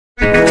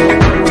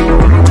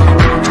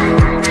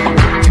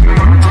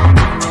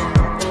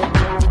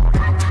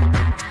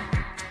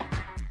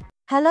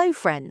Hello,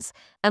 friends,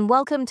 and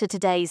welcome to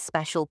today's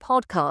special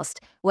podcast,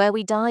 where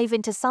we dive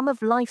into some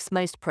of life's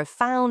most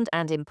profound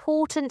and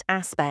important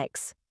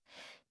aspects.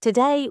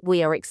 Today,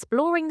 we are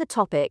exploring the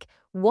topic,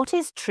 what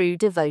is true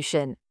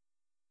devotion?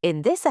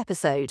 In this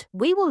episode,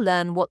 we will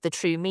learn what the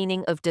true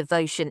meaning of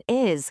devotion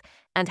is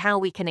and how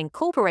we can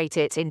incorporate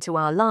it into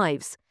our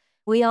lives.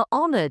 We are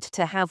honored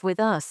to have with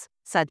us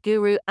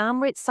Sadguru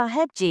Amrit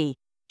Saheb,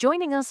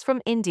 joining us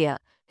from India,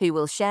 who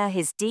will share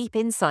his deep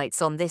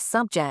insights on this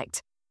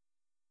subject.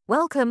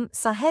 Welcome,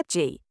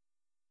 Saheb.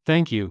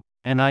 Thank you,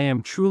 and I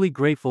am truly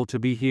grateful to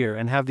be here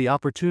and have the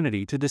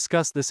opportunity to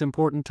discuss this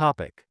important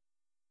topic.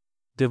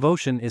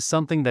 Devotion is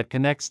something that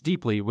connects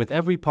deeply with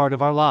every part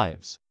of our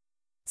lives.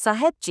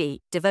 Saheb,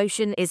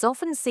 devotion is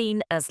often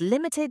seen as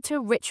limited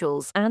to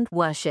rituals and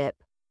worship.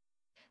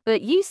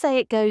 But you say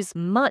it goes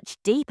much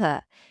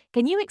deeper.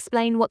 Can you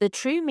explain what the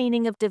true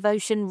meaning of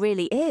devotion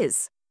really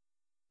is?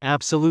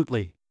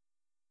 Absolutely.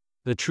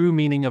 The true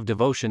meaning of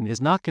devotion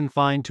is not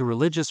confined to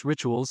religious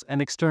rituals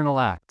and external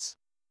acts.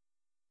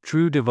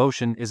 True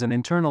devotion is an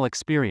internal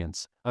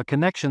experience, a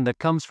connection that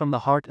comes from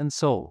the heart and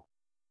soul.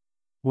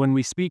 When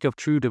we speak of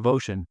true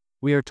devotion,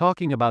 we are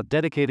talking about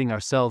dedicating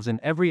ourselves in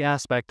every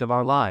aspect of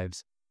our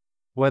lives,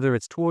 whether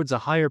it's towards a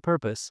higher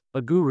purpose,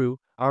 a guru,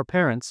 our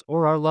parents,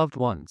 or our loved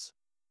ones.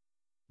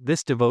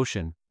 This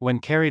devotion, when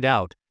carried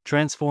out,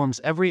 transforms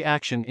every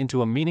action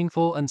into a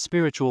meaningful and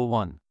spiritual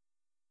one.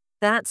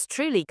 That's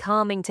truly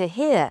calming to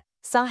hear,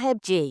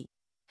 Saheb.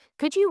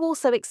 Could you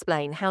also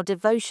explain how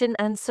devotion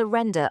and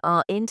surrender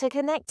are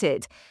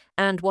interconnected,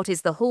 and what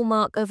is the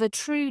hallmark of a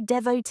true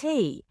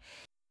devotee?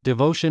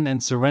 Devotion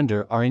and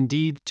surrender are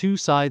indeed two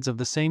sides of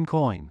the same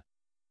coin.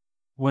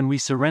 When we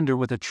surrender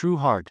with a true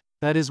heart,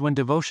 that is when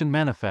devotion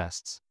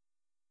manifests.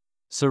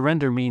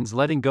 Surrender means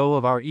letting go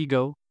of our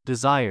ego,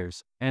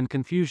 desires, and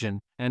confusion,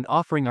 and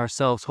offering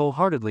ourselves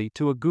wholeheartedly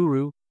to a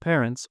guru,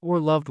 parents, or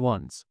loved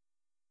ones.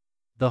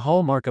 The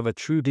hallmark of a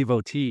true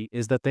devotee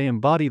is that they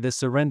embody this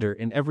surrender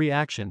in every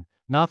action,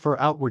 not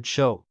for outward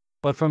show,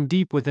 but from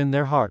deep within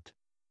their heart.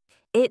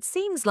 It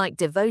seems like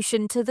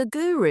devotion to the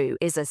guru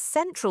is a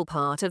central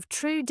part of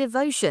true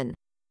devotion.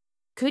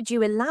 Could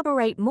you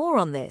elaborate more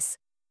on this?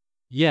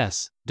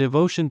 Yes,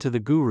 devotion to the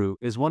guru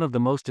is one of the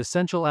most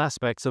essential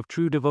aspects of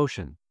true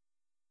devotion.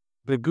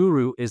 The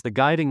guru is the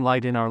guiding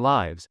light in our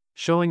lives,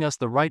 showing us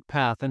the right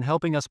path and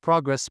helping us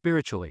progress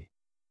spiritually.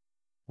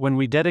 When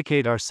we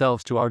dedicate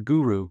ourselves to our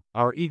guru,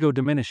 our ego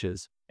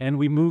diminishes, and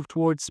we move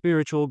towards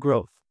spiritual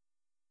growth.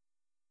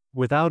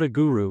 Without a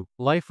guru,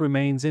 life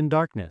remains in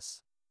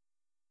darkness.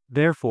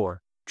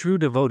 Therefore, true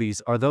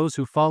devotees are those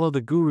who follow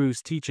the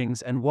guru's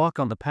teachings and walk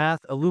on the path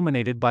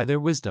illuminated by their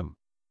wisdom.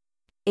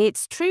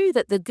 It's true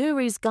that the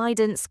guru's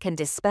guidance can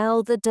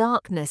dispel the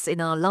darkness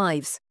in our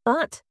lives,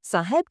 but,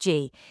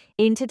 Saheb,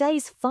 in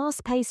today's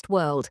fast-paced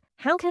world,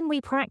 how can we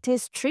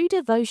practice true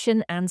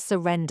devotion and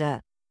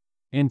surrender?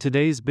 In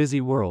today's busy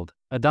world,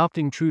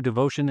 adopting true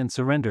devotion and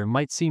surrender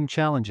might seem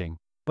challenging,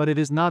 but it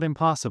is not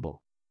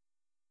impossible.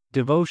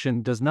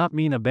 Devotion does not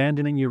mean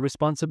abandoning your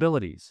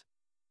responsibilities.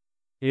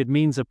 It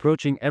means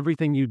approaching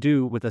everything you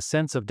do with a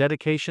sense of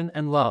dedication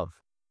and love.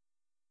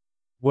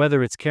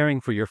 Whether it's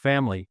caring for your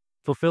family,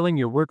 fulfilling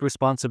your work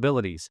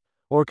responsibilities,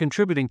 or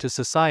contributing to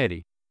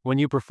society, when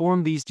you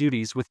perform these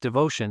duties with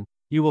devotion,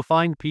 you will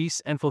find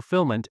peace and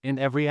fulfillment in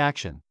every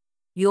action.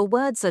 Your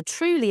words are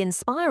truly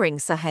inspiring,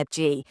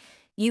 Saheb.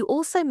 You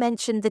also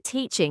mentioned the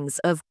teachings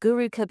of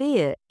Guru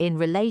Kabir in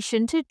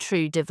relation to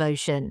true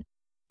devotion.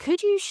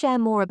 Could you share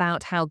more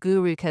about how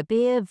Guru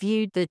Kabir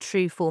viewed the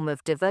true form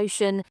of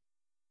devotion?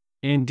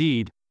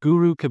 Indeed,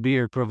 Guru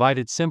Kabir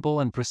provided simple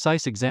and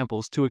precise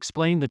examples to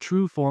explain the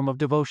true form of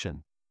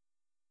devotion.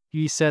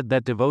 He said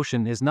that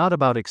devotion is not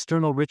about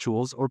external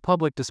rituals or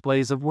public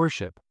displays of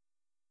worship.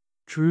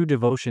 True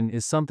devotion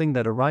is something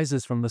that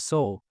arises from the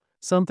soul,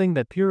 something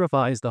that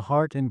purifies the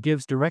heart and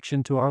gives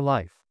direction to our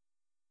life.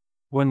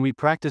 When we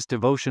practice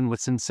devotion with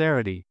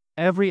sincerity,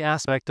 every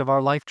aspect of our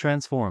life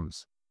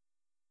transforms.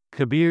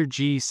 Kabir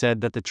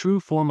said that the true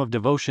form of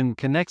devotion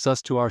connects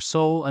us to our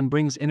soul and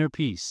brings inner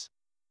peace.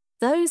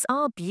 Those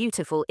are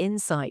beautiful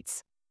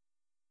insights.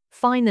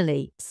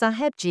 Finally,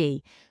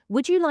 Saheb,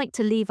 would you like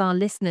to leave our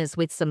listeners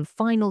with some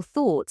final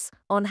thoughts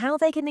on how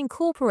they can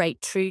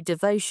incorporate true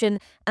devotion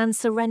and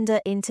surrender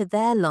into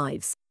their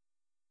lives?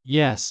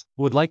 Yes,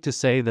 would like to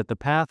say that the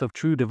path of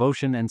true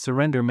devotion and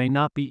surrender may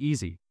not be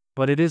easy,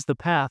 but it is the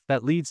path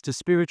that leads to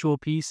spiritual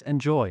peace and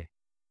joy.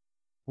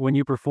 When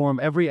you perform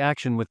every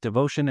action with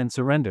devotion and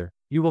surrender,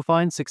 you will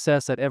find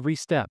success at every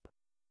step.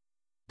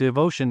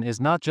 Devotion is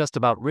not just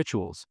about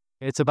rituals,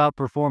 it's about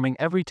performing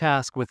every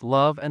task with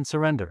love and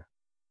surrender.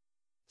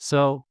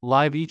 So,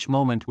 live each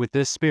moment with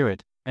this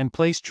spirit, and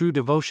place true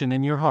devotion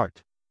in your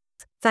heart.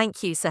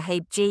 Thank you,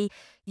 Saheb.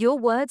 Your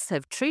words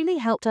have truly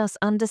helped us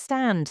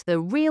understand the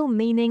real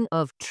meaning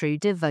of true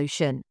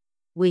devotion.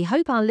 We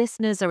hope our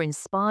listeners are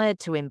inspired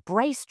to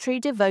embrace true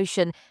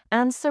devotion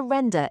and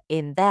surrender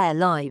in their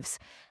lives.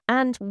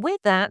 And with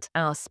that,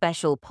 our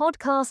special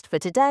podcast for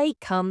today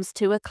comes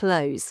to a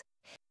close.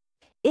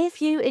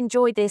 If you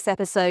enjoyed this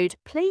episode,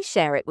 please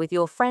share it with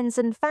your friends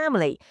and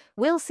family.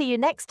 We'll see you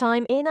next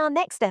time in our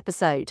next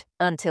episode.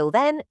 Until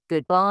then,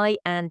 goodbye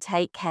and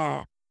take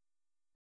care.